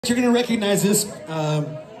You're gonna recognize this.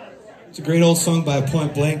 It's a great old song by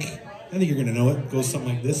Point Blank. I think you're gonna know it. It goes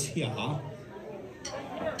something like this. Yeah.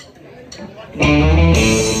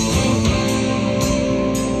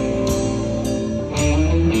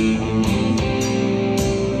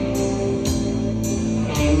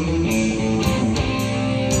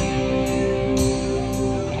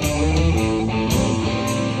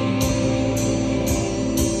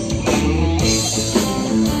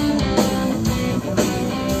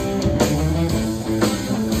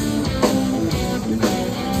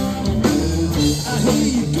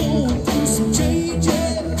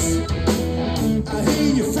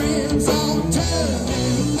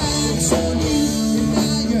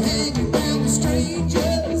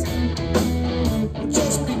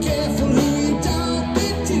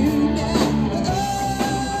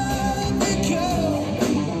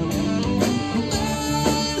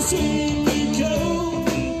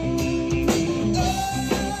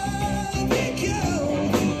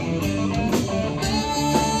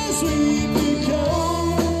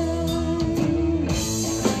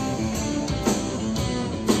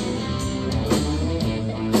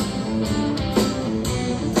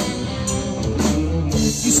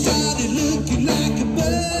 You started looking like a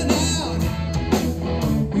burnout.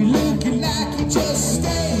 You're looking like you just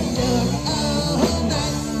stayed up all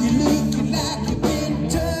night. You're looking like you've been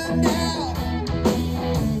turned out.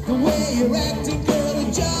 The way you're acting, girl,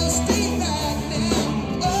 it just ain't right now.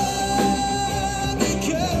 Oh,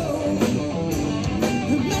 because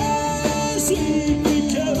my sweet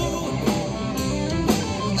Nicole.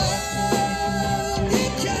 Oh,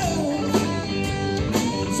 Nicole.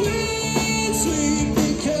 Sweet, sweet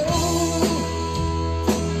Nicole.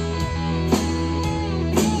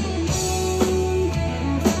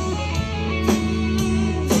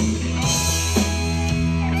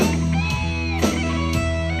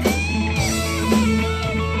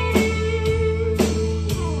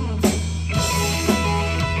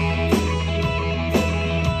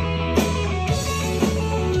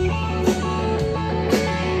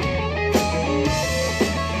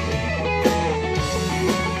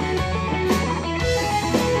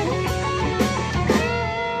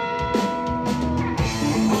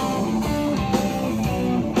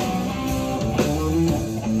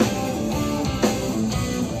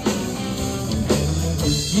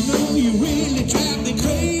 You know you really drive me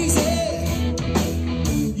crazy.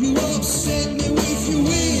 You upset me with your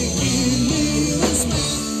wicked little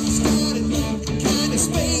smile. You started looking kind of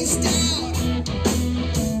spaced out.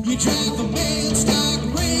 You drive a man stark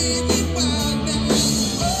raving wild now.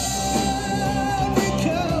 Oh,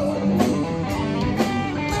 Nicole,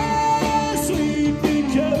 my sweet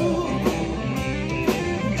Nicole.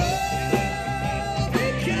 Oh,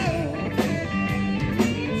 Nicole,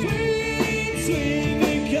 sweet, sweet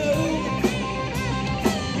Nicole.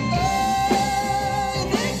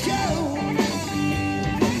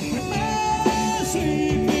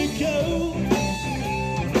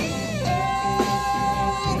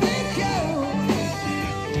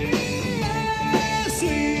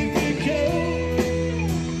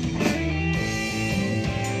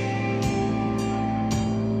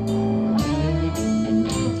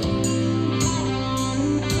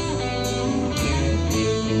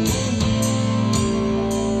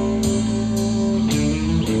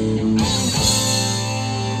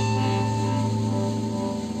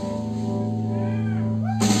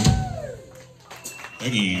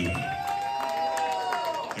 Thank you.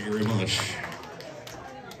 Thank you very much.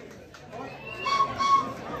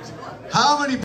 How many